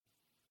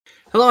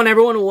Hello, and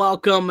everyone.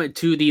 Welcome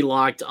to the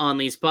Locked On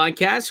Leafs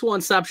podcast,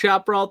 one-stop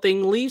shop for all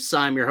things Leafs.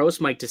 I'm your host,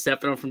 Mike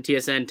DiStefano from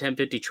TSN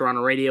 1050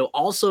 Toronto Radio,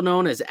 also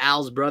known as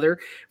Al's brother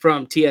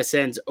from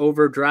TSN's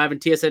Overdrive and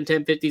TSN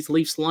 1050's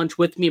Leafs Lunch.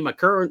 With me, my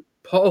current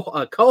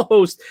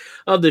co-host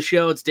of the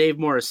show, it's Dave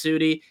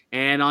Morisuti.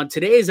 And on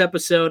today's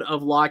episode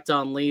of Locked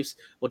On Leafs,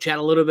 we'll chat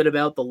a little bit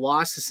about the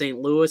loss to St.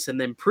 Louis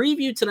and then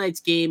preview tonight's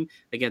game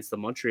against the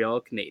Montreal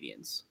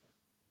Canadiens.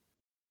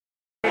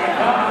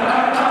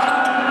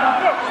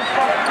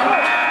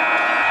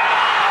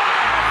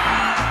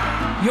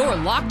 You're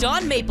Locked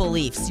On Maple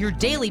Leafs, your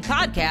daily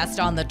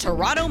podcast on the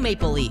Toronto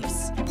Maple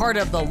Leafs. Part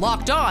of the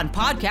Locked On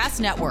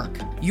Podcast Network.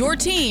 Your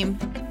team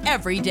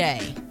every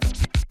day.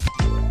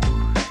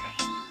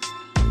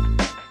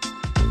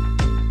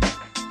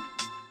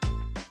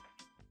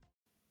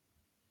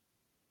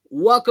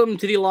 Welcome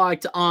to the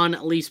Locked On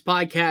Leafs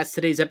podcast.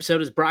 Today's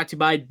episode is brought to you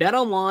by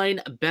BetOnline.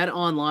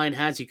 BetOnline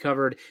has you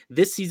covered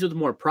this season with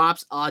more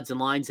props, odds, and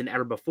lines than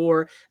ever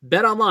before.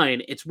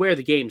 BetOnline, it's where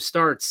the game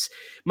starts.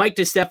 Mike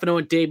DiStefano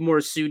and Dave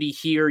Morisuti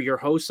here, your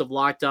hosts of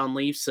Locked On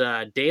Leafs,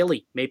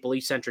 daily Maple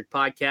Leaf-centric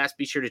podcast.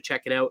 Be sure to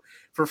check it out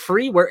for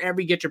free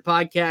wherever you get your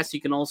podcasts.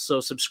 You can also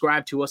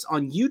subscribe to us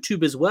on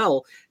YouTube as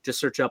well. Just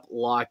search up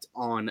Locked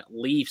On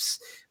Leafs.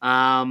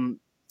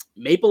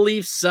 Maple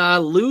Leafs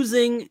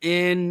losing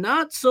in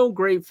not so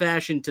great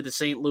fashion to the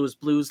St. Louis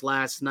Blues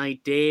last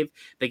night, Dave.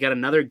 They got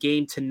another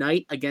game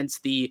tonight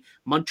against the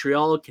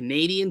Montreal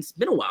Canadiens. It's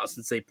been a while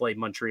since they played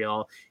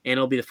Montreal, and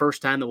it'll be the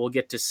first time that we'll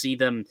get to see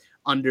them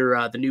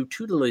under the new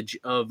tutelage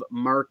of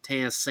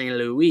Martin St.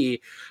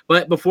 Louis.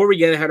 But before we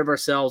get ahead of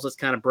ourselves, let's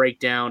kind of break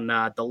down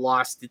the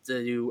loss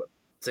to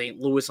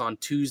St. Louis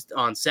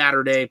on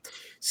Saturday.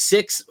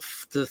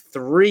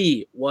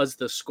 6-3 was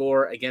the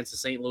score against the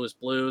St. Louis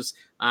Blues.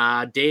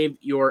 Dave,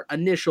 your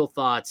initial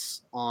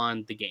thoughts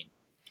on the game?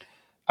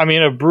 I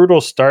mean, a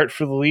brutal start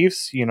for the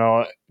Leafs,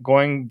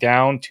 going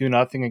down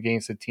 2-0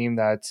 against a team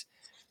that's,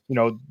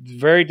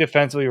 very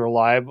defensively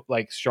reliable,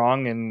 like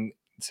strong in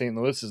St.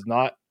 Louis is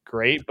not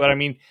great. But I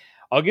mean,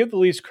 I'll give the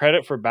Leafs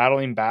credit for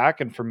battling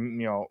back and for,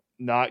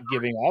 not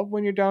giving up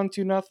when you're down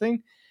 2-0.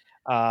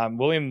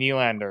 William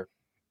Nylander,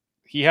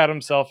 he had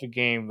himself a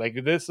game.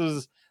 Like, this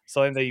is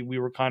something that we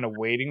were kind of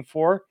waiting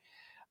for.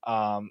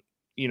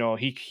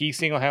 He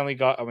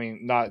single-handedly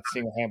not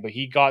single-handed, but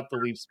he got the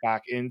Leafs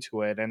back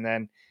into it. And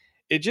then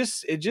it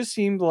just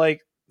seemed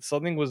like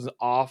something was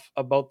off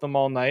about them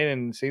all night,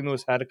 and St.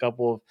 Louis had a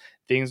couple of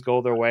things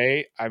go their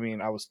way. I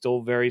mean, I was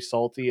still very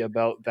salty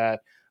about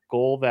that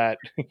goal that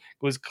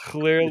was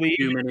clearly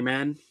too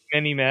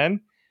many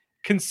men.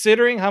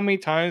 Considering how many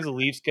times the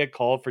Leafs get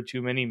called for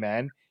too many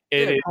men,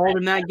 They called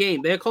in that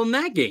game. They called in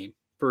that game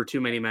for a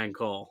too many men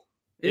call.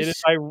 It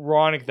is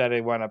ironic that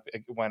it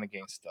went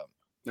against them.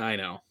 I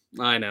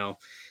know.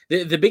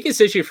 The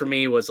biggest issue for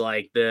me was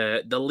like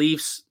the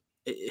Leafs.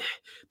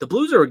 The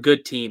Blues are a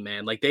good team,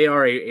 man. Like, they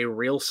are a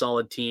real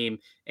solid team,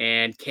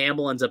 and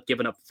Campbell ends up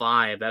giving up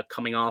 5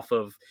 coming off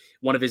of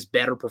one of his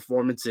better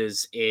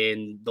performances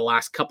in the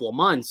last couple of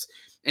months,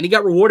 and he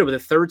got rewarded with a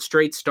third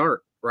straight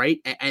start.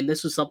 Right. And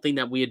this was something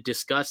that we had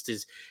discussed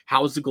is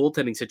how is the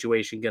goaltending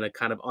situation going to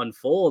kind of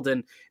unfold?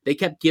 And they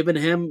kept giving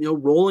him,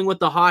 rolling with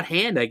the hot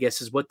hand, I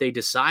guess is what they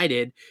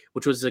decided,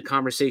 which was a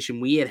conversation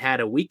we had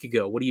a week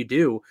ago. What do you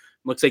do?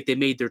 Looks like they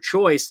made their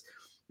choice.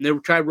 And they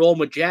tried rolling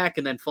with Jack.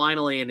 And then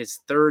finally in his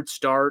third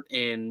start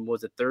in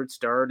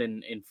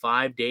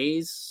 5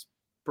 days,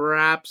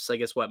 perhaps, I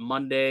guess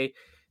Monday,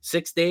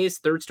 6 days,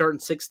 third start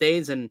in 6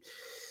 days. And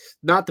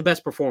not the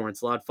best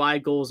performance. Allowed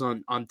 5 goals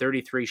on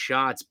 33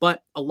 shots,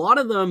 but a lot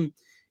of them,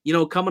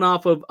 coming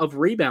off of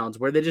rebounds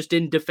where they just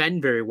didn't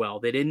defend very well.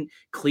 They didn't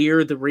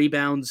clear the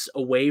rebounds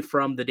away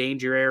from the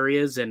danger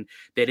areas, and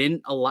they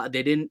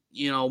didn't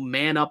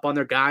man up on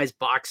their guys,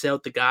 box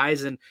out the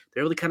guys, and they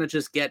really kind of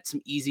just get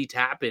some easy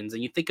tap-ins.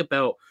 And you think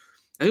about,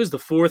 I think it was the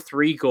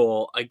 4-3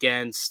 goal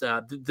against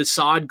the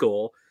Sod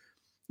goal.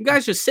 You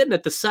guys just sitting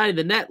at the side of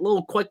the net,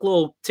 quick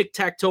little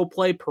tic-tac-toe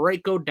play,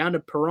 Parayko down to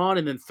Perron,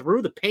 and then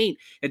through the paint.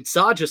 And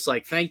Saw just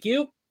like, thank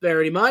you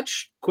very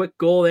much. Quick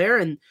goal there,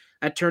 and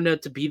that turned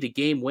out to be the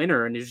game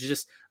winner. And there's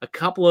just a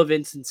couple of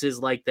instances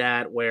like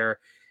that where,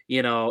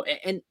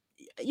 and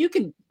you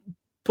can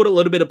put a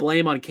little bit of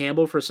blame on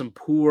Campbell for some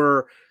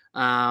poor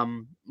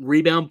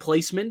rebound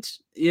placement.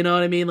 You know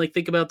what I mean? Like,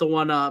 think about the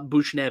one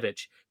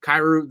Buchnevich.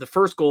 Kyrou, the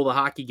first goal of the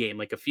hockey game,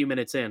 like a few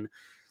minutes in.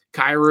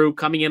 Kyrou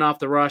coming in off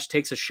the rush,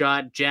 takes a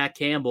shot. Jack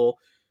Campbell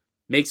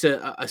makes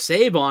a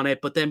save on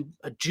it, but then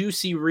a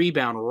juicy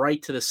rebound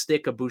right to the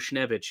stick of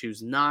Buchnevich,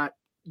 who's not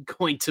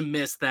going to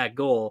miss that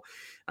goal.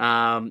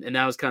 And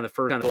that was kind of the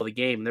first goal of the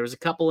game. There was a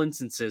couple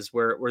instances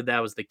where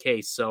that was the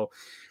case. So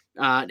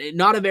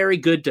not a very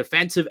good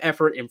defensive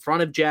effort in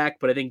front of Jack,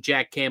 but I think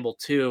Jack Campbell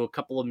too, a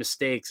couple of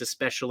mistakes,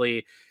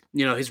 especially,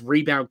 his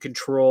rebound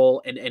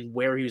control and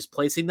where he was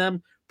placing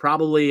them,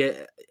 probably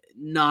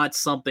not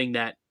something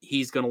that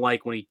he's going to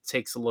like when he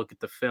takes a look at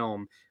the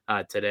film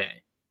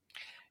today.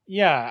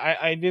 Yeah,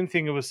 I didn't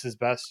think it was his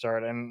best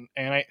start. And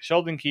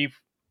Sheldon Keefe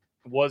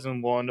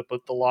wasn't willing to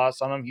put the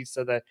loss on him. He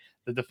said that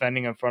the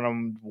defending in front of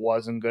him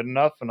wasn't good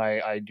enough, and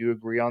I do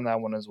agree on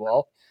that one as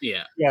well.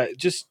 Yeah. Yeah,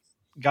 just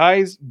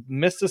guys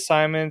missed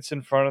assignments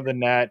in front of the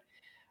net,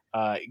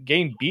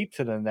 getting beat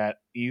to the net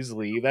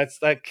easily.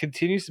 That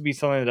continues to be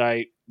something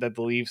that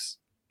the Leafs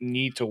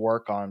need to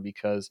work on,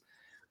 because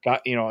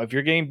if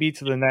you're getting beat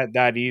to the net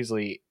that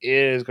easily, it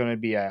is going to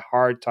be a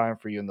hard time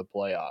for you in the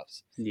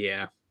playoffs.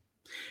 Yeah.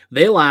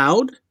 They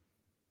allowed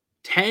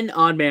 10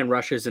 odd man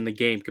rushes in the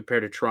game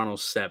compared to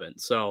Toronto's 7.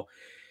 So,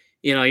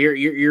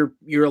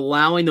 you're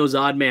allowing those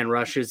odd man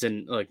rushes,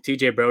 and like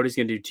TJ Brody's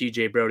going to do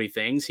TJ Brody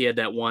things. He had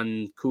that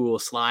one cool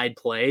slide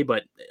play,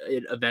 but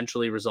it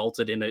eventually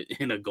resulted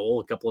in a goal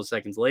a couple of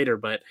seconds later.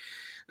 But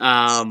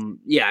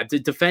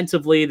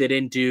defensively, they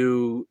didn't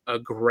do a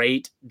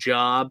great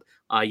job.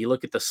 You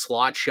look at the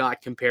slot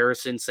shot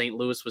comparison, St.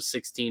 Louis was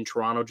 16,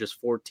 Toronto just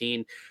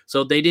 14.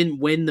 So they didn't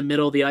win the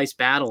middle of the ice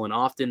battle, and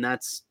often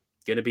that's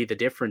going to be the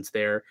difference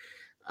there.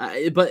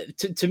 But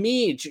to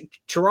me,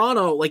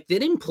 Toronto, like, they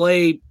didn't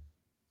play,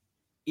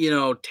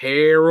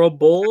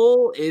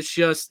 terrible. It's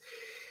just,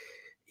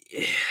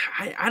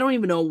 I don't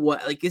even know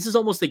what, like, this is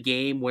almost a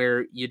game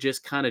where you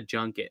just kind of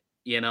junk it,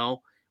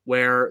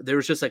 where there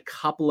was just a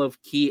couple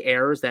of key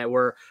errors that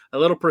were a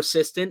little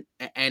persistent,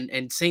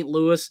 and St.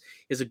 Louis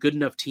is a good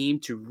enough team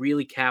to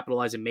really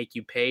capitalize and make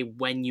you pay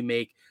when you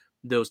make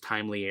those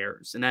timely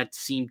errors. And that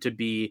seemed to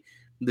be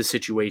the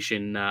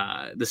situation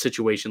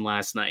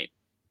last night.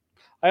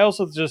 I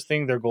also just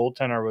think their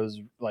goaltender was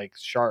like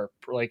sharp,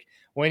 like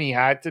when he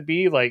had to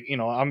be. Like,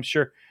 I'm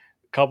sure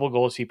a couple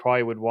goals he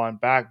probably would want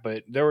back,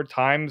 but there were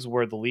times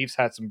where the Leafs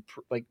had some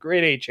like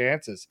grade A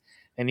chances,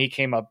 and he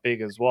came up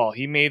big as well.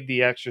 He made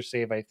the extra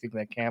save, I think,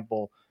 that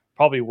Campbell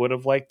probably would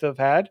have liked to have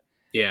had.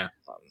 Yeah,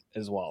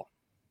 as well.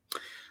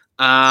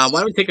 Why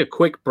don't we take a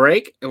quick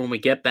break, and when we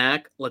get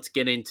back, let's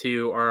get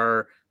into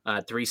our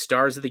 3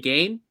 stars of the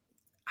game.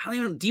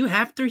 Do you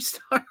have 3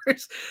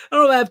 stars? I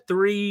don't have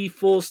 3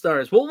 full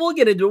stars. We'll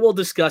get into it. We'll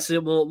discuss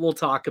it. We'll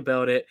talk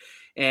about it.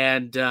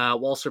 And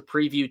we'll also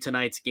preview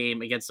tonight's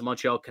game against the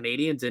Montreal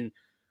Canadiens and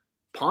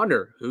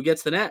ponder who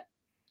gets the net,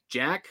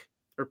 Jack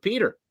or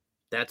Peter.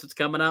 That's what's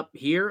coming up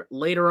here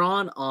later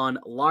on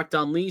Locked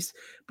On Leafs.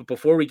 But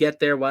before we get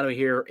there, why don't we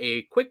hear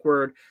a quick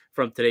word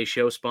from today's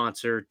show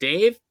sponsor,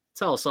 Dave?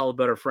 Tell us all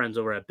about our friends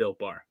over at Built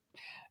Bar.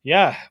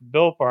 Yeah,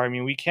 Built Bar. I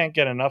mean, we can't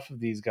get enough of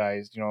these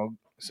guys.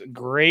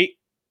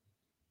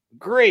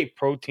 Great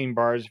protein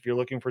bars if you're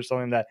looking for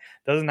something that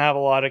doesn't have a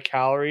lot of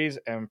calories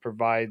and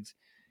provides,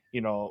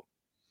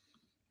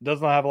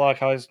 does not have a lot of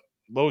calories,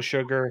 low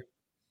sugar,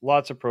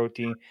 lots of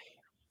protein,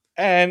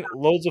 and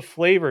loads of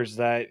flavors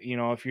that,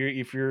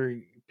 if you're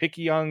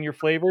picky on your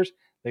flavors,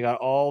 they got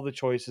all the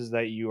choices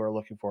that you are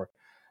looking for.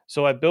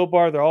 So at Built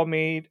Bar, they're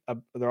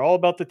all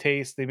about the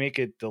taste. They make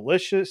it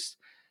delicious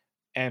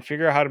and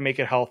figure out how to make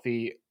it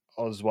healthy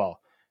as well.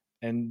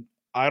 And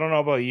I don't know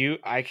about you,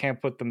 I can't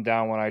put them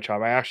down when I try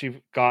them. I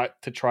actually got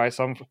to try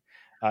some.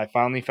 I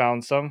finally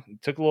found some.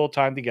 It took a little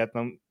time to get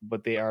them,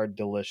 but they are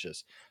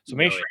delicious. So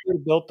make sure you go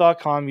to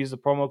Built.com, use the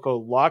promo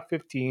code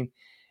LOCK15, and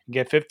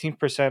get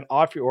 15%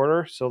 off your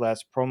order. So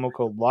that's promo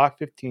code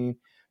LOCK15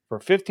 for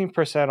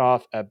 15%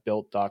 off at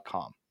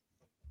Built.com.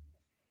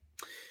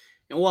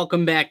 And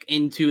welcome back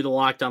into the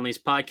Locked On Leafs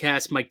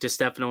podcast. Mike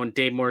DiStefano and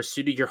Dave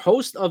Morisuti, your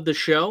host of the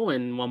show.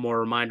 And one more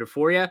reminder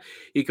for you,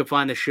 you can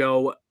find the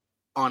show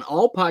on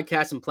all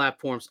podcasts and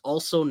platforms,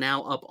 also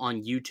now up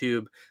on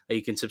YouTube.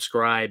 You can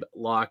subscribe,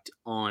 Locked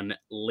On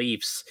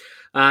Leafs.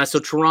 So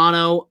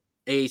Toronto,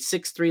 a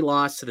 6-3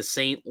 loss to the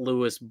St.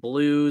 Louis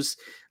Blues.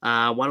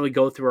 Why don't we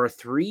go through our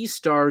 3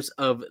 stars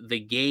of the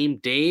game?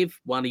 Dave,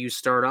 why don't you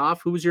start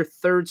off? Who was your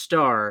 3rd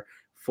star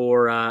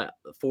for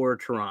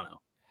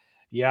Toronto?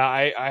 Yeah,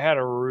 I had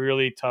a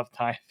really tough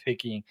time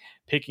picking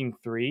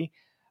 3.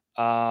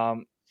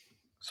 So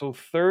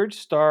 3rd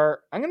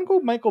star, I'm going to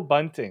go Michael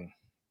Bunting.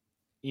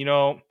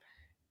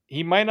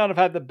 He might not have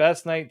had the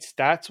best night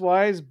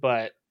stats-wise,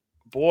 but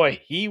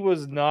boy, he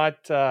was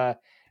not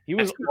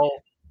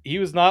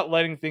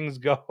letting things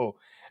go.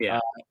 Yeah.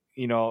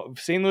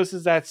 St. Louis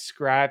is that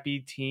scrappy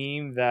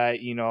team that,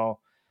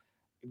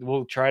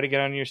 will try to get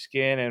on your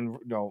skin, and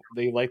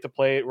they like to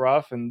play it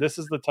rough, and this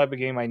is the type of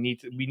game we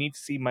need to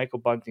see Michael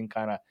Bunting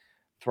kind of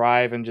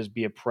thrive and just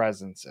be a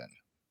presence in.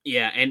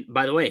 Yeah, and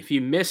by the way, if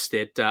you missed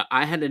it,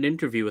 I had an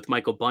interview with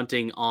Michael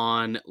Bunting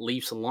on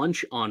Leafs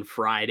Lunch on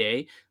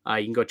Friday.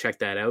 You can go check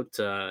that out.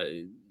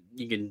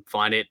 You can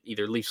find it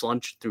either Leafs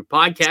Lunch through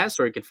podcasts,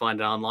 or you can find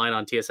it online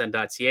on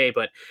tsn.ca.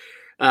 But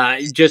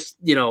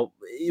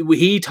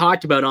he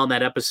talked about on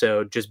that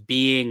episode just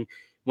being,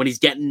 when he's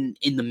getting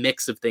in the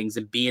mix of things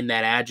and being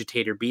that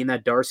agitator, being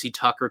that Darcy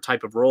Tucker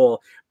type of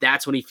role,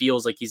 that's when he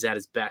feels like he's at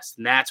his best.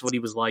 And that's what he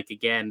was like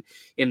again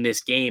in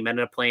this game.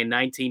 Ended up playing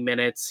 19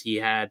 minutes. He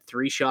had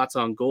 3 shots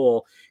on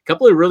goal, a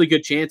couple of really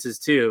good chances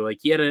too. Like,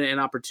 he had an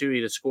opportunity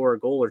to score a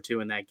goal or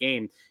 2 in that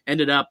game.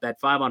 Ended up at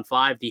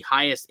 5-on-5, the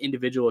highest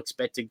individual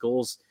expected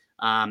goals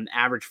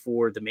average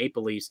for the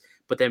Maple Leafs.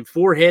 But then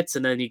 4 hits,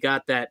 and then you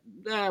got that.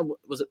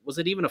 Was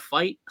it even a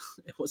fight?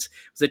 Was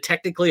it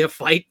technically a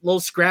fight?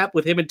 Little scrap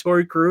with him and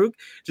Torrey Krug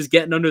just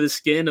getting under the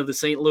skin of the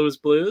St. Louis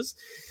Blues.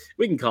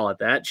 We can call it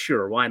that,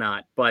 sure, why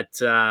not? But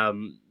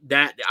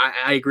that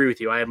I agree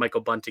with you. I had Michael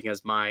Bunting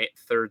as my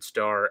 3rd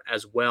star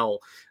as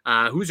well.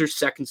 Who's your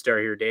 2nd star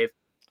here, Dave?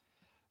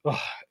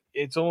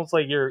 It's almost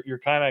like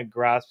you're kind of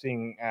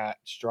grasping at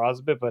straws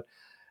a bit, but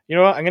you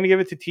know what? I'm going to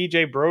give it to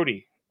TJ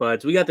Brodie.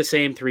 But we got the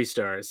same 3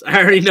 stars. I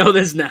already know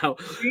this now.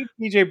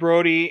 TJ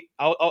Brodie.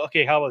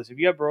 Okay, how about this? If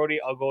you have Brodie,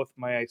 I'll go with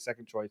my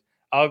second choice,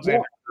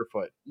 Alexander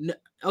Kerfoot. No,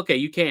 okay,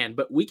 you can,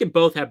 but we can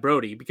both have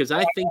Brodie because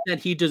I think that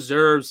he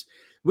deserves.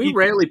 We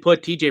rarely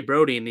put TJ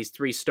Brodie in these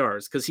 3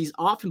 stars because he's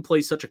often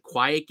plays such a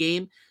quiet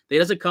game that he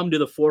doesn't come to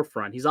the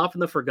forefront. He's often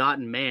the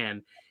forgotten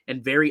man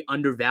and very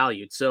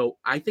undervalued. So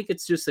I think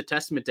it's just a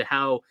testament to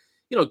how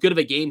good of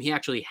a game he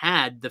actually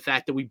had. The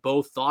fact that we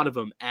both thought of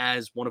him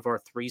as one of our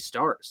 3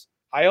 stars.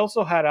 I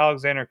also had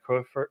Alexander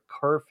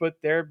Kerfoot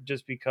there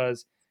just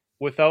because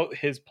without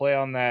his play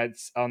on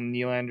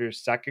Nylander's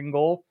second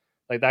goal,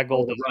 like that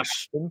goal, the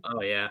rush.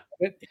 Oh yeah.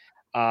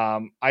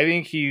 I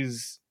think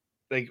he's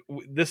like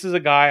this is a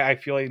guy I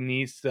feel like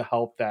needs to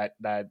help that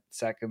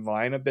second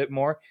line a bit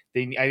more. I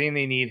think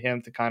they need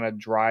him to kind of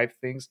drive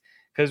things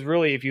because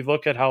really, if you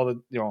look at how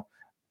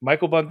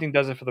Michael Bunting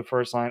does it for the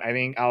first line, I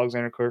think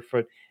Alexander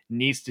Kerfoot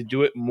needs to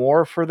do it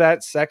more for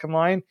that second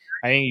line.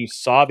 I think you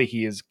saw that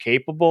he is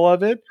capable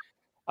of it.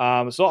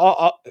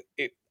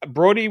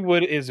 Brodie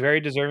is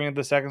very deserving of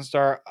the 2nd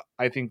star.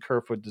 I think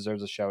Kerfoot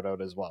deserves a shout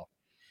out as well.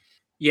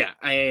 Yeah,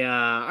 all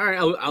right,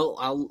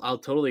 I'll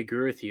totally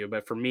agree with you.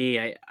 But for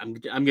me, I'm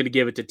gonna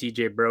give it to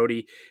TJ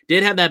Brodie.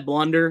 Did have that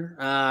blunder,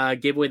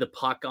 gave away the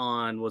puck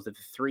on was it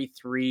the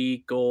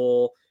 3-3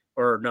 goal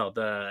or no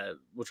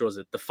which was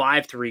it the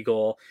 5-3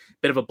 goal?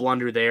 Bit of a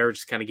blunder there,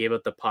 just kind of gave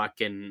out the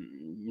puck,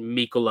 and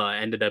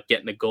Mikkola ended up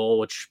getting the goal,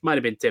 which might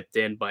have been tipped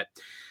in, but.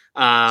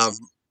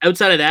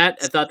 Outside of that,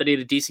 I thought that he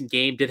had a decent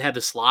game. Did have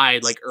the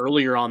slide like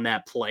earlier on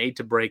that play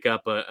to break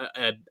up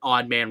a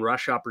odd man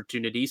rush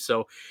opportunity.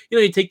 So,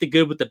 you take the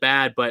good with the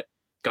bad, but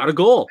got a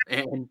goal.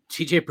 And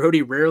TJ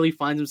Brodie rarely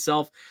finds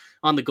himself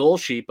on the goal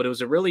sheet, but it was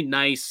a really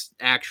nice,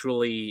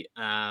 actually,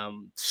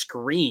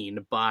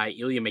 screen by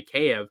Ilya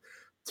Mikheyev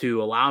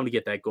to allow him to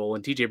get that goal.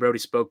 And TJ Brodie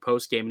spoke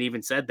post game and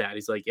even said that.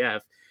 He's like, yeah,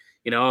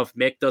 if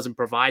Mick doesn't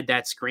provide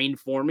that screen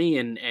for me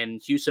and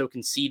Husso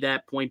can see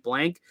that point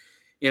blank,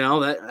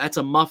 that's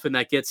a muffin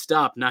that gets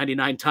stopped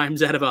 99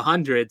 times out of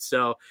 100.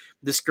 So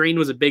the screen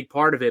was a big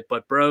part of it,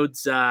 but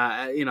Broads,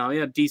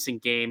 a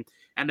decent game,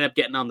 ended up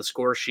getting on the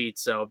score sheet.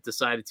 So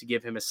decided to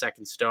give him a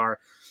 2nd star.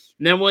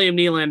 And then William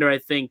Nylander, I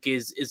think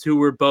is who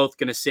we're both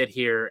going to sit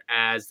here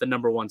as the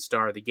number 1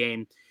 star of the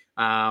game.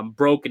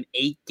 Broke an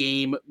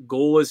 8-game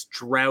goalless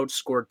drought,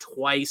 scored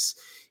twice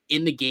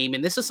in the game.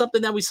 And this is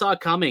something that we saw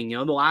coming,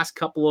 the last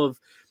couple of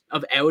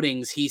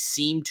outings, he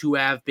seemed to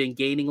have been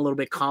gaining a little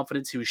bit of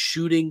confidence. He was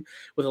shooting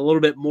with a little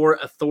bit more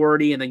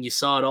authority, and then you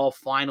saw it all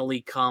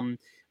finally come.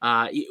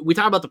 We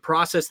talk about the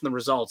process and the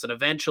results, and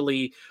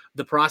eventually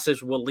the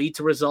process will lead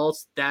to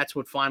results. That's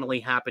what finally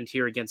happened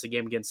here against the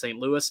game against St.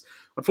 Louis.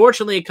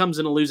 Unfortunately, it comes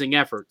in a losing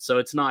effort, so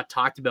it's not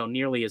talked about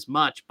nearly as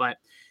much, but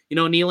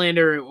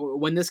Nylander,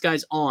 when this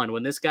guy's on,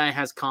 when this guy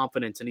has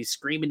confidence and he's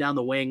screaming down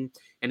the wing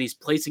and he's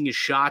placing his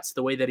shots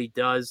the way that he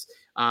does,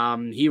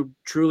 he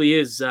truly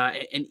is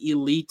an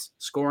elite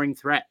scoring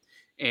threat.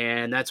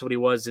 And that's what he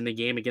was in the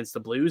game against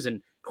the Blues.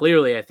 And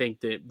clearly, I think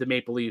the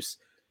Maple Leafs,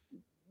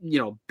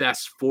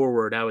 best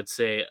forward, I would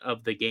say,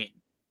 of the game.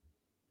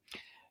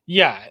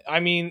 Yeah,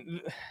 I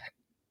mean,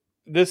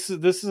 this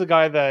is a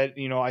guy that,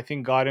 I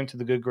think got into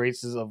the good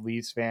graces of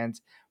Leafs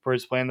fans for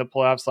his play in the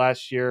playoffs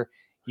last year.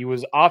 He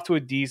was off to a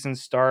decent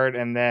start,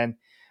 and then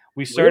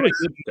we started. Really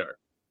good start.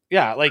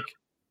 Yeah, like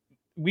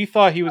we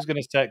thought he was going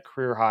to set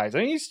career highs. I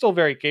mean, he's still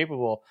very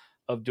capable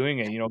of doing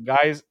it.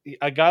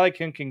 A guy like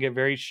him can get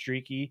very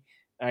streaky,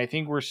 and I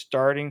think we're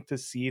starting to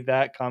see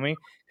that coming.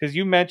 Because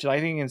you mentioned, I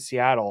think in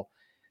Seattle,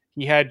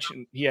 he had.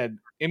 I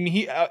mean,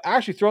 he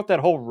actually throughout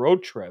that whole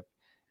road trip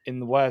in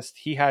the West,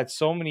 he had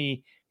so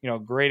many,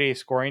 grade A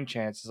scoring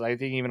chances. I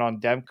think even on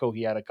Demko,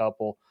 he had a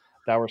couple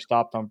that were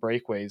stopped on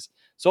breakaways.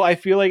 So I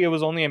feel like it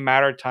was only a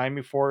matter of time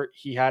before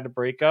he had to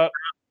break up.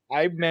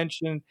 I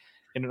mentioned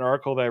in an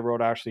article that I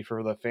wrote actually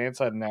for the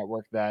Fanside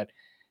Network that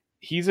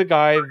he's a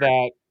guy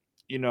that,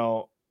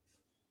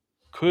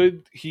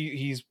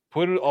 he's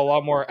put a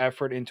lot more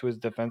effort into his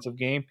defensive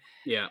game.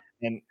 Yeah.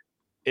 And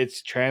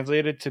it's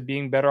translated to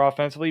being better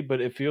offensively, but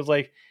it feels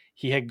like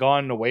he had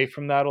gone away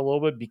from that a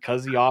little bit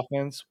because the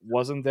offense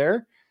wasn't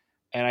there.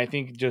 And I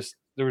think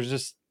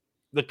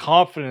the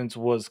confidence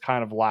was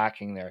kind of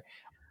lacking there.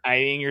 I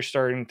think you're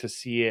starting to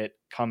see it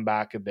come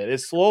back a bit.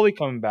 It's slowly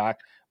coming back,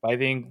 but I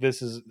think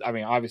this is,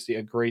 obviously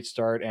a great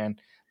start. And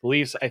the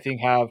Leafs, I think,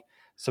 have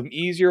some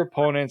easier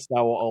opponents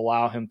that will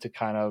allow him to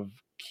kind of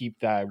keep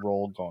that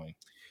role going.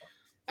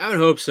 I would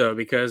hope so,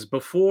 because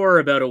before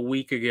about a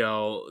week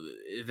ago,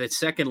 the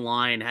second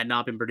line had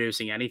not been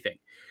producing anything.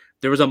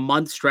 There was a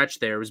month stretch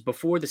there. It was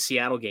before the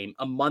Seattle game,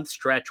 a month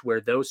stretch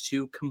where those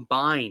two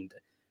combined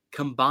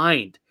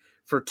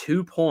for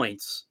 2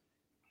 points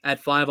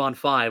at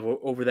 5-on-5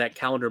 over that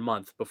calendar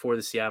month before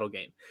the Seattle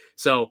game.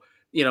 So,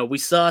 we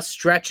saw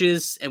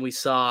stretches and we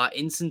saw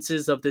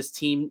instances of this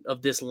team,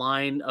 of this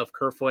line of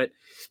Kerfoot,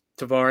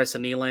 Tavares,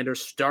 and Nylander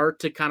start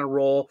to kind of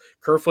roll.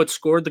 Kerfoot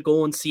scored the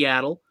goal in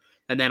Seattle,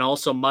 and then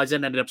also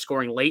Muzzin ended up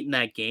scoring late in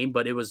that game,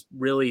 but it was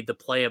really the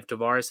play of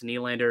Tavares and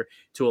Nylander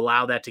to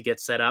allow that to get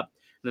set up.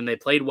 And then they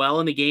played well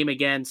in the game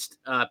against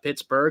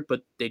Pittsburgh,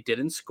 but they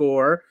didn't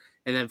score.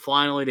 And then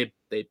finally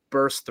they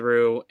burst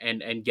through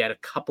and get a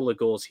couple of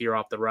goals here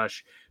off the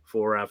rush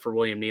for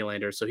William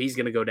Nylander. So he's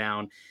going to go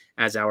down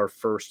as our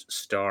first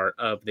star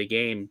of the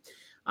game.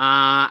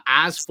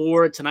 As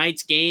for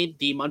tonight's game,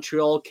 the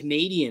Montreal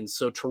Canadiens.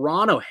 So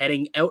Toronto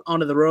heading out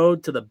onto the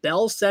road to the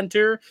Bell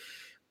Center.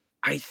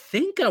 I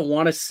think I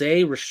want to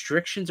say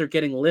restrictions are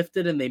getting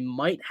lifted and they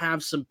might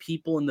have some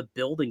people in the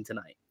building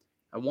tonight.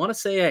 I want to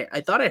say I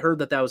thought I heard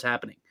that was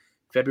happening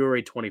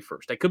February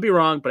 21st. I could be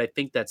wrong, but I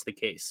think that's the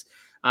case.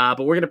 But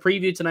we're going to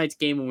preview tonight's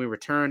game when we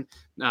return.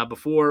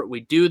 Before we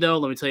do, though,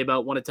 let me tell you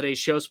about one of today's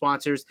show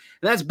sponsors,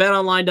 and that's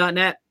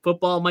betonline.net.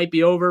 Football might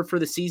be over for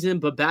the season,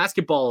 but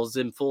basketball is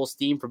in full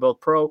steam for both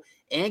pro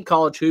and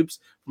college hoops.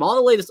 From all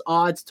the latest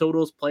odds,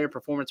 totals, player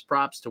performance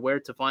props to where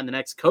to find the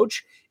next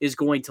coach is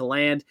going to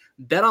land,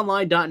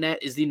 betonline.net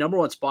is the number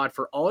one spot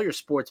for all your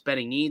sports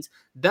betting needs.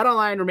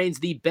 BetOnline remains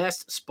the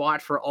best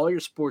spot for all your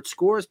sports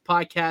scores,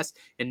 podcasts,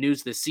 and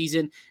news this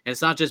season. And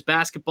it's not just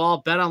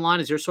basketball. BetOnline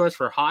is your source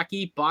for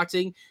hockey,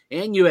 boxing,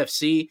 and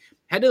UFC.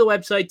 Head to the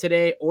website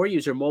today or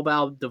use your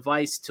mobile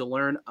device to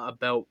learn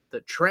about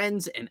the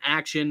trends and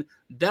action.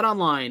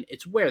 BetOnline,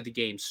 it's where the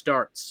game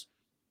starts.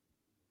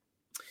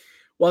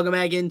 Welcome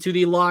back into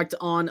the Locked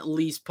On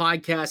Leafs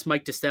podcast.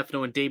 Mike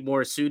DiStefano and Dave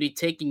Morisuti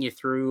taking you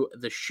through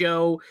the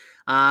show.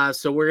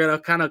 So we're going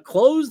to kind of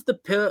close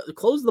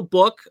the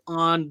book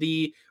on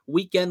the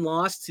weekend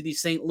loss to the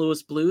St.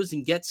 Louis Blues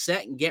and get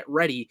set and get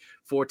ready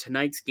for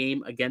tonight's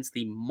game against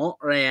the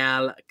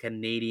Montreal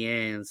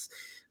Canadiens.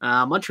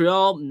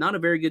 Montreal, not a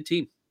very good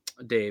team,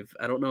 Dave.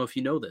 I don't know if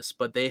you know this,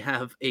 but they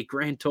have a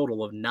grand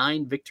total of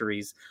 9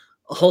 victories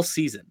all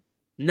season.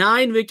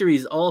 9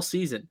 victories all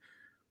season.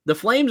 The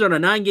Flames are on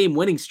a 9-game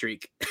winning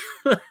streak,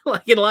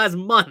 like in the last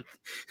month.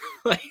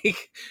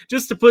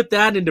 Just to put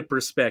that into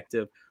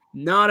perspective,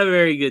 not a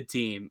very good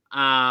team.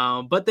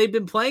 But they've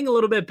been playing a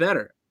little bit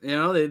better.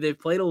 They've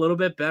played a little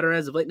bit better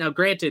as of late. Now,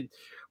 granted,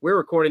 we're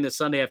recording this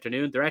Sunday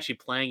afternoon. They're actually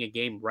playing a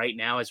game right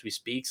now as we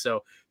speak,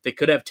 so they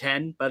could have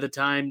 10 by the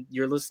time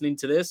you're listening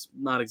to this.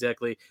 Not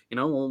exactly,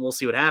 we'll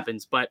see what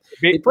happens. But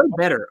they play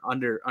better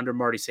under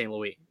Marty St.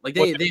 Louis.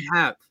 They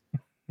have.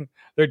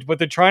 What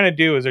they're trying to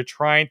do is they're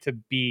trying to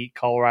beat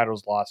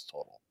Colorado's loss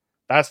total.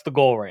 That's the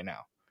goal right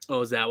now. Oh,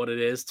 is that what it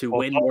is? To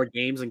win more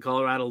games than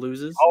Colorado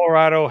loses?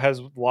 Colorado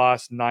has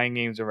lost 9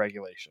 games of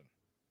regulation.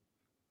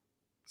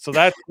 So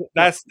that's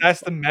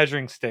the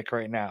measuring stick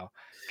right now.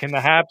 Can the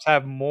Habs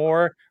have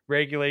more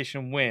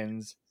regulation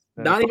wins?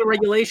 Not even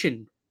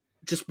regulation,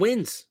 just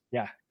wins.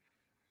 Yeah.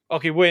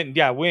 Okay,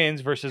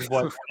 wins versus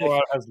what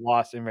Colorado has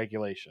lost in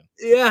regulation.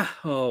 Yeah.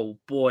 Oh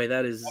boy,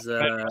 that is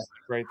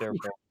right there,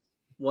 bro.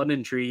 What an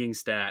intriguing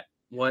stat.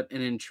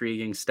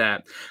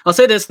 I'll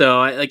say this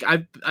though,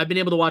 I've been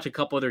able to watch a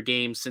couple other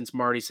games since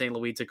Marty St.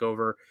 Louis took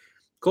over.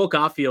 Cole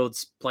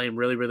Caulfield's playing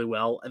really, really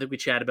well. I think we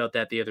chatted about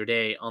that the other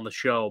day on the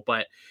show,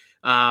 but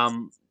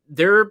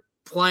they're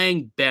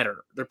playing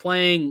better. They're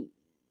playing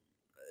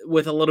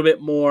with a little bit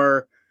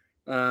more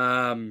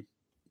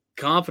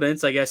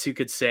confidence, I guess you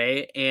could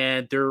say,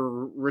 and they're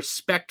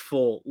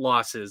respectful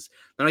losses.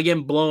 They're not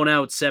getting blown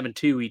out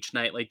 7-2 each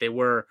night like they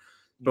were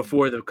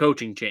before the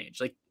coaching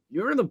change.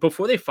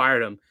 Before they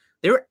fired him,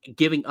 they were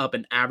giving up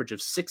an average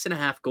of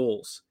 6.5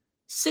 goals.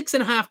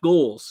 6.5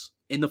 goals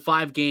in the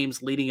 5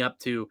 games leading up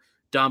to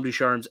Dom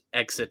Ducharme's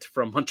exit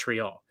from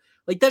Montreal.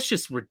 That's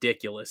just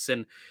ridiculous.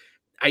 And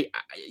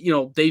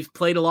they've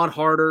played a lot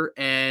harder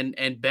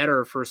and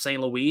better for St.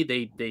 Louis.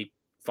 They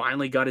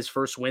finally got his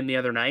first win the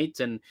other night,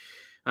 and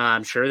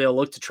I'm sure they'll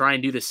look to try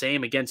and do the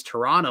same against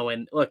Toronto.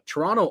 And look,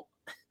 Toronto,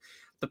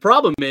 the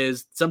problem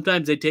is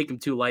sometimes they take them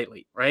too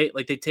lightly, right?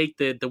 They take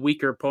the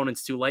weaker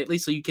opponents too lightly.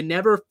 So you can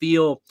never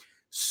feel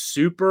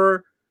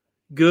super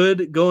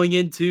good going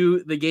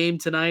into the game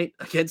tonight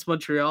against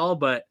Montreal.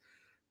 But,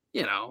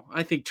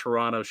 I think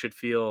Toronto should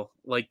feel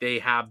like they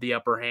have the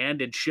upper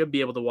hand and should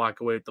be able to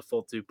walk away with the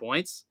full 2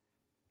 points.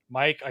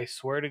 Mike, I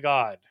swear to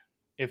God,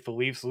 if the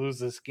Leafs lose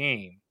this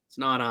game, it's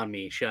not on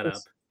me. Shut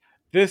up.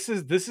 This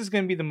is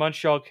going to be the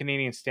Montreal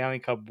Canadiens Stanley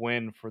Cup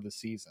win for the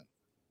season.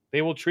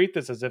 They will treat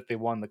this as if they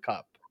won the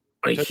cup.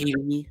 Are you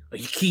kidding me?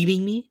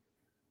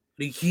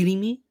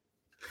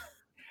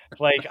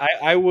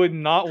 I would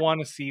not want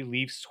to see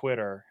Leafs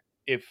Twitter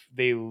if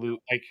they lose.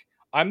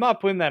 I'm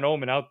not putting that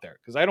omen out there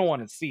because I don't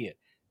want to see it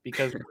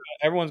because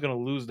everyone's going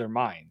to lose their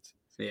minds.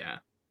 Yeah.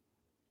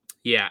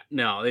 Yeah.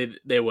 No,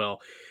 they will.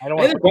 I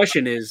don't and the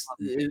question is,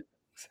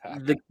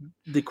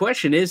 the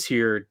question is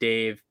here,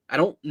 Dave. I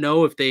don't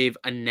know if they've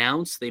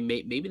announced.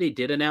 Maybe they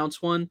did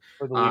announce one.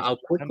 for the Leafs I'll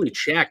quickly goaltender.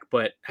 check.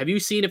 But have you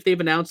seen if they've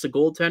announced a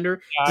goaltender?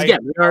 Because I again,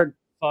 we are.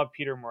 saw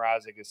Peter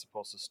Mrazek is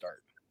supposed to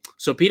start.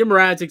 So Peter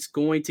Mrazek's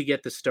going to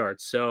get the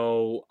start.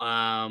 So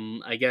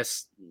I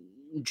guess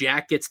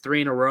Jack gets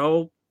 3 in a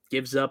row,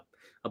 gives up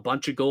a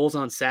bunch of goals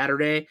on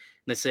Saturday, and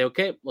they say,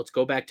 okay, let's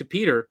go back to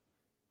Peter.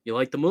 You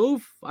like the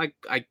move? I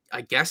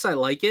guess I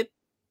like it.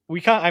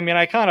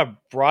 I kind of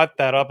brought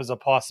that up as a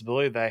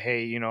possibility that,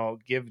 hey,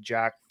 give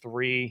Jack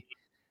 3,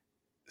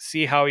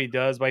 see how he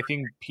does. But I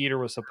think Peter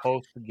was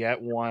supposed to get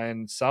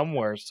one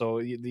somewhere. So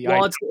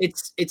Well,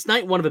 it's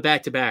night one of a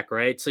back to back,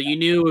 right? So you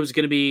knew it was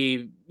going to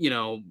be,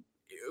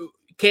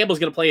 Campbell's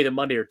going to play either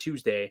Monday or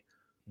Tuesday,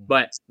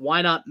 but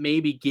why not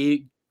maybe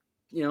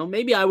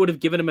maybe I would have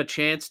given him a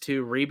chance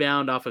to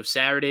rebound off of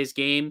Saturday's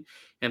game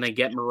and then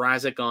get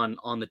Mrazek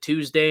on the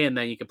Tuesday, and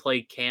then you can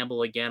play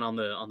Campbell again on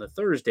the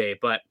Thursday.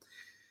 But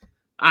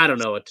I don't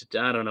know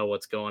I don't know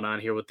what's going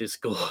on here with this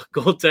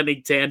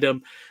goaltending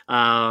tandem.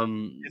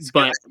 That's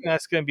going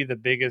to be the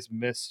biggest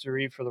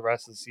mystery for the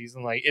rest of the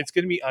season. Like, it's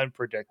going to be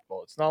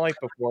unpredictable. It's not like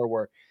before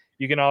where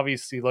you can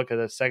obviously look at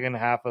the second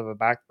half of a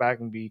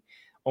back-to-back and be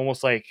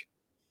almost like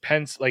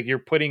like you're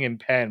putting in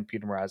pen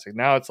Peter Mrazek.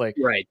 Now it's like,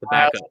 right, the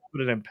backup.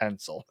 Put it in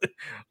pencil.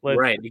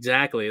 Right,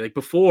 exactly. Like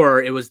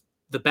before, it was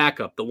the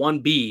backup, the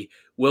 1B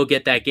will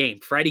get that game.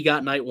 Freddie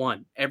got night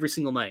one every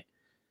single night.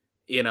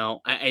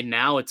 And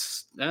now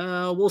it's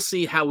we'll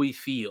see how we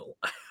feel,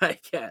 I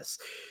guess,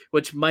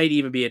 which might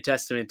even be a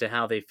testament to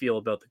how they feel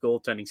about the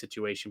goaltending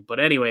situation.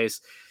 But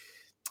anyways,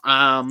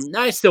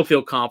 I still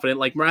feel confident.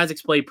 Like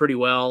Mrazek's played pretty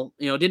well.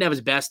 Didn't have his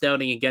best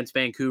outing against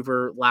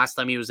Vancouver last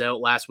time he was out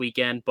last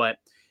weekend, but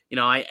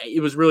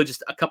it was really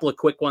just a couple of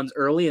quick ones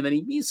early, and then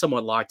he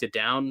somewhat locked it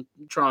down.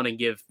 Trying to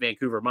give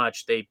Vancouver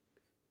much. They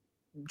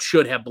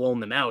should have blown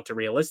them out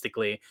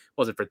realistically.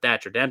 Wasn't for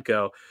Thatcher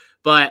Demko.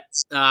 But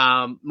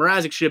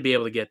Mrazek should be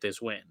able to get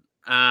this win.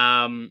 What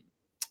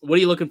are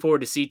you looking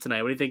forward to see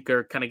tonight? What do you think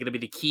are kind of going to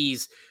be the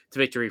keys to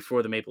victory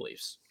for the Maple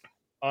Leafs?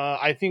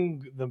 I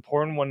think the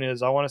important one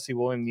is I want to see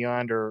William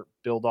Nylander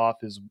build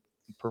off his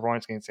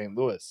performance against St.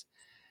 Louis.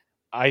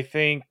 I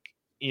think,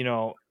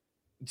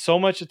 so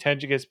much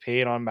attention gets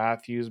paid on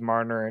Matthews,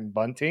 Marner, and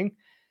Bunting.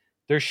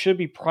 There should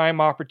be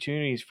prime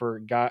opportunities for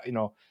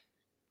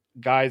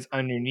guys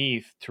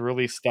underneath to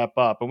really step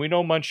up. And we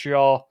know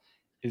Montreal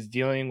is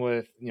dealing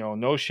with,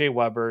 no Shea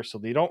Weber, so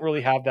they don't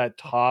really have that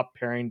top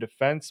pairing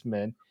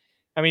defenseman.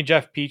 I mean,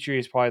 Jeff Petrie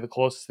is probably the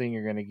closest thing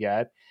you're going to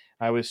get.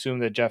 I would assume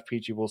that Jeff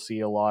Petrie will see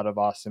a lot of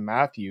Austin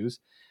Matthews.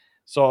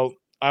 So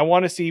I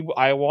want to see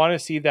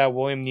that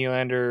William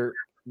Nylander,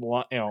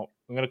 I'm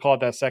going to call it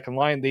that second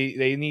line.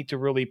 They need to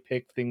really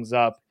pick things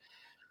up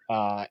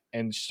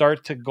and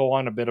start to go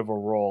on a bit of a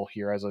roll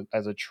here as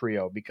a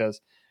trio,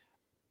 because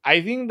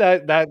I think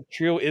that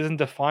trio isn't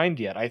defined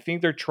yet. I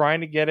think they're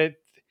trying to get it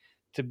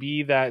to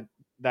be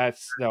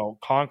that's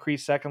concrete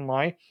second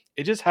line.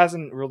 It just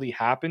hasn't really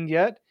happened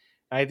yet.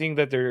 I think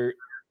that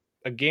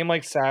a game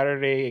like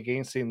Saturday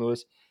against St.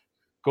 Louis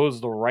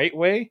goes the right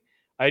way.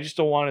 I just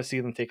don't want to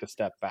see them take a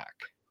step back.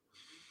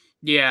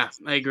 Yeah,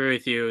 I agree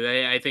with you.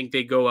 I think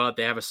they go out,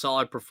 they have a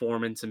solid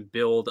performance and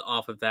build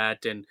off of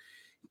that and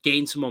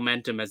gain some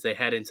momentum as they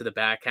head into the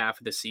back half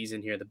of the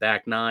season here, the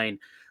back nine.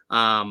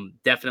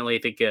 Definitely, I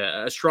think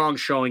a strong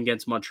showing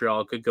against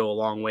Montreal could go a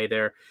long way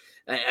there.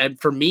 And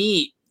for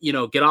me,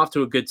 get off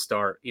to a good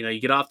start. You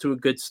get off to a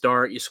good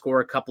start, you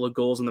score a couple of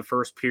goals in the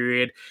first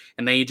period,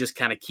 and then you just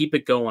kind of keep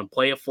it going,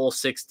 play a full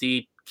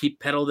 60, keep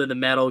pedal to the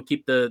metal,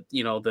 keep the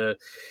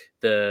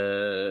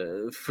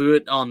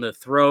foot on the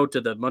throat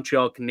to the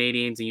Montreal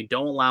Canadiens, and you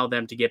don't allow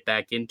them to get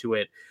back into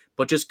it.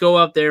 But just go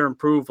out there and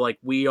prove like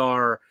we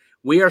are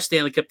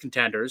Stanley Cup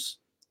contenders,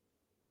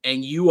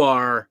 and you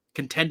are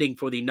contending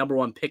for the number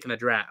one pick in the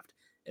draft,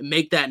 and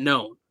make that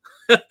known.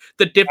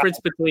 The difference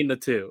between the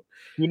two.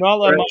 Do not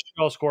let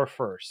Montreal score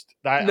first.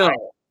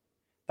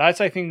 That's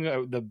I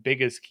think the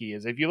biggest key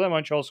is if you let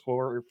Montreal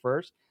score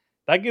first,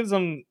 that gives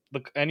them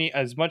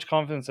as much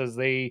confidence as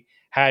they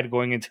had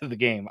going into the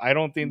game. I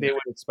don't think they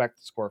would expect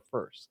to score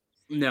first.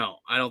 No,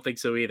 I don't think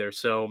so either.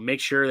 So make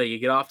sure that you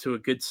get off to a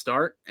good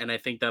start, and I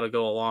think that'll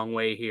go a long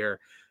way here.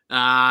 You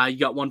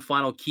got one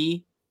final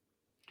key?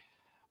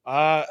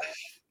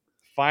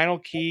 Final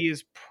key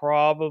is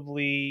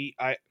probably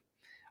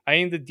I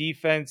think the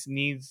defense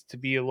needs to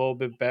be a little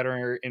bit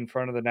better in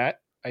front of the net.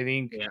 I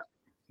think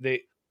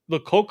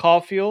Cole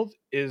Caulfield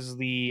is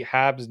the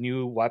Habs'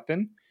 new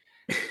weapon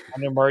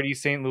under Marty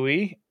St.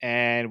 Louis,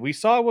 and we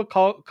saw what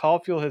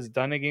Caulfield has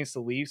done against the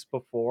Leafs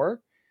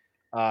before.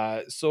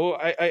 So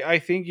I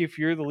think if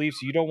you're the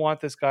Leafs, you don't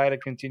want this guy to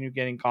continue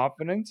getting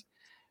confidence.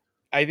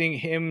 I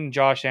think him,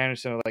 Josh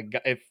Anderson, are like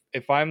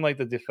if I'm like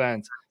the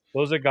defense,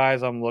 those are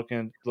guys I'm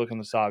looking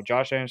to stop.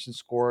 Josh Anderson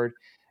scored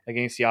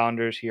against the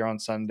Islanders here on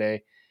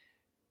Sunday.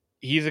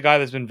 He's a guy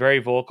that's been very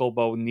vocal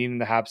about needing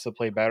the Habs to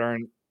play better,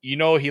 and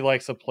he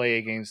likes to play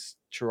against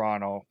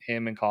Toronto,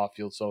 him and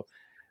Caulfield. So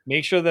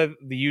make sure that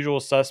the usual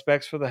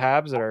suspects for the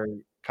Habs that are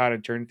kind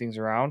of turning things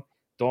around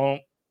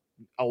don't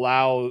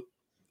allow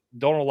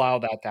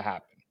that to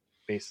happen.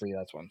 Basically,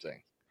 that's what I'm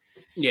saying.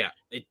 Yeah,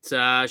 it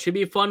should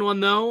be a fun one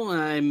though.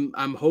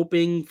 I'm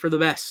hoping for the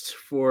best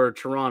for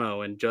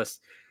Toronto, and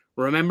just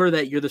remember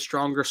that you're the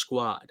stronger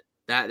squad.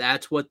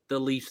 That's what the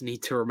Leafs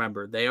need to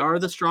remember. They are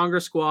the stronger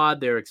squad.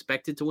 They're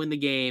expected to win the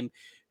game.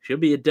 Should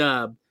be a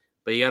dub,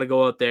 but you got to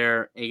go out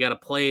there and you got to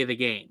play the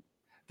game.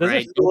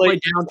 Right? Don't play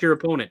down to your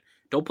opponent.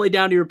 Don't play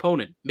down to your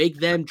opponent. Make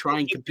them try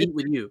and compete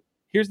with you.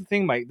 Here's the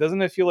thing, Mike.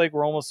 Doesn't it feel like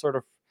we're almost sort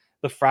of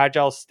the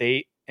fragile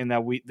state in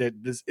that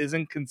that this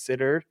isn't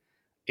considered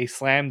a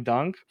slam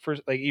dunk for,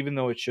 like, even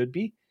though it should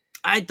be?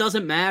 It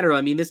doesn't matter.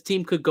 I mean, this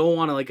team could go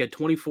on like a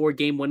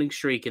 24-game winning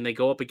streak and they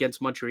go up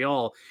against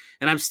Montreal,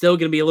 and I'm still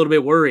going to be a little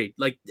bit worried.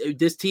 Like,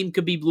 this team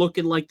could be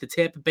looking like the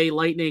Tampa Bay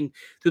Lightning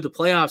through the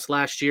playoffs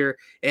last year,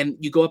 and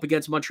you go up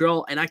against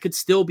Montreal, and I could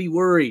still be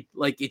worried.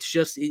 Like, it's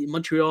just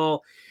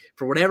Montreal,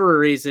 for whatever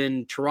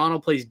reason, Toronto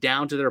plays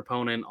down to their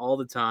opponent all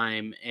the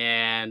time,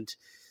 and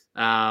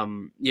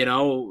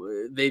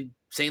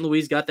St.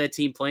 Louis got that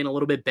team playing a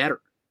little bit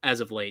better as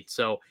of late.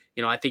 So,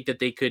 I think that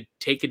they could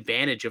take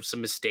advantage of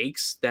some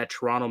mistakes that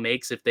Toronto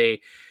makes if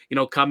they,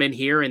 come in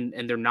here and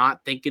they're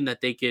not thinking that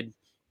they could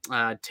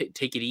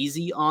take it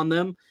easy on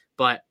them.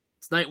 But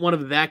it's night one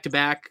of a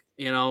back-to-back,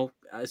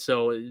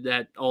 so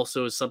that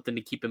also is something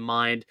to keep in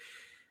mind.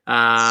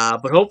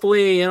 But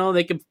hopefully,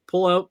 they can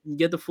pull out and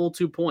get the full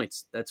 2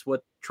 points. That's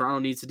what Toronto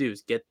needs to do,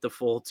 is get the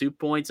full 2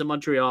 points in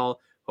Montreal.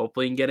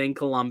 Hopefully, you can get in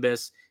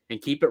Columbus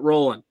and keep it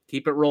rolling.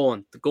 Keep it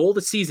rolling. The goal of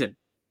the season,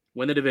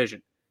 win the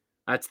division.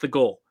 That's the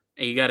goal.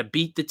 And you got to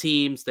beat the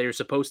teams that you're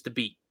supposed to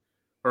beat,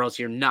 or else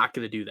you're not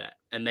going to do that.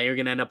 And then you're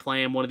going to end up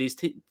playing one of these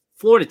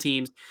Florida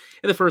teams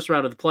in the first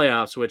round of the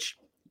playoffs, which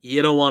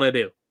you don't want to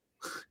do.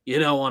 You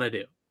don't want to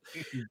do.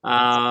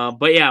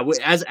 But yeah,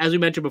 as we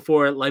mentioned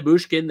before,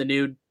 Lyubushkin, the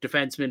new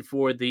defenseman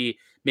for the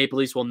Maple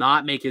Leafs, will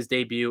not make his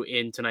debut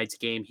in tonight's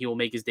game. He will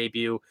make his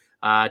debut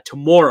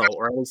tomorrow,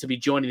 or at least he'll be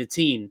joining the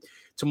team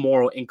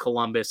tomorrow in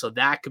Columbus. So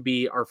that could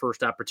be our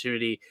first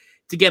opportunity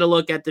to get a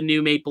look at the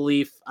new Maple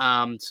Leaf.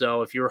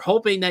 So if you're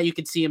hoping that you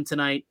could see him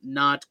tonight,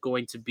 not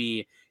going to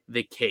be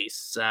the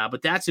case.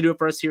 But that's to do it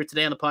for us here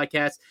today on the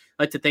podcast.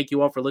 I'd like to thank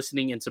you all for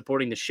listening and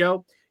supporting the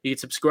show. You can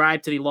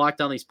subscribe to the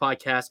Locked On Leafs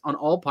podcast on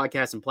all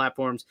podcasts and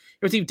platforms.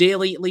 You receive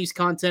daily Leafs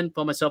content.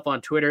 Follow myself on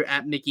Twitter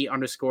at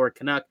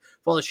Mickey_Canuck.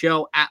 Follow the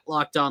show at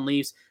Locked On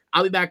Leafs.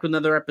 I'll be back with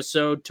another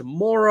episode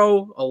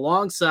tomorrow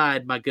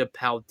alongside my good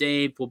pal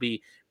Dave. We'll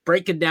be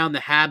breaking down the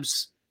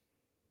Habs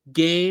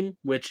game,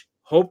 which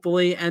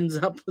hopefully ends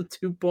up with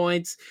 2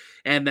 points.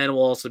 And then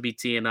we'll also be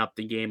teeing up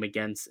the game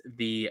against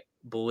the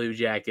Blue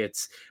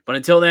Jackets. But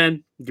until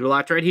then, you're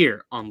locked right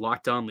here on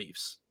Locked On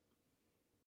Leafs.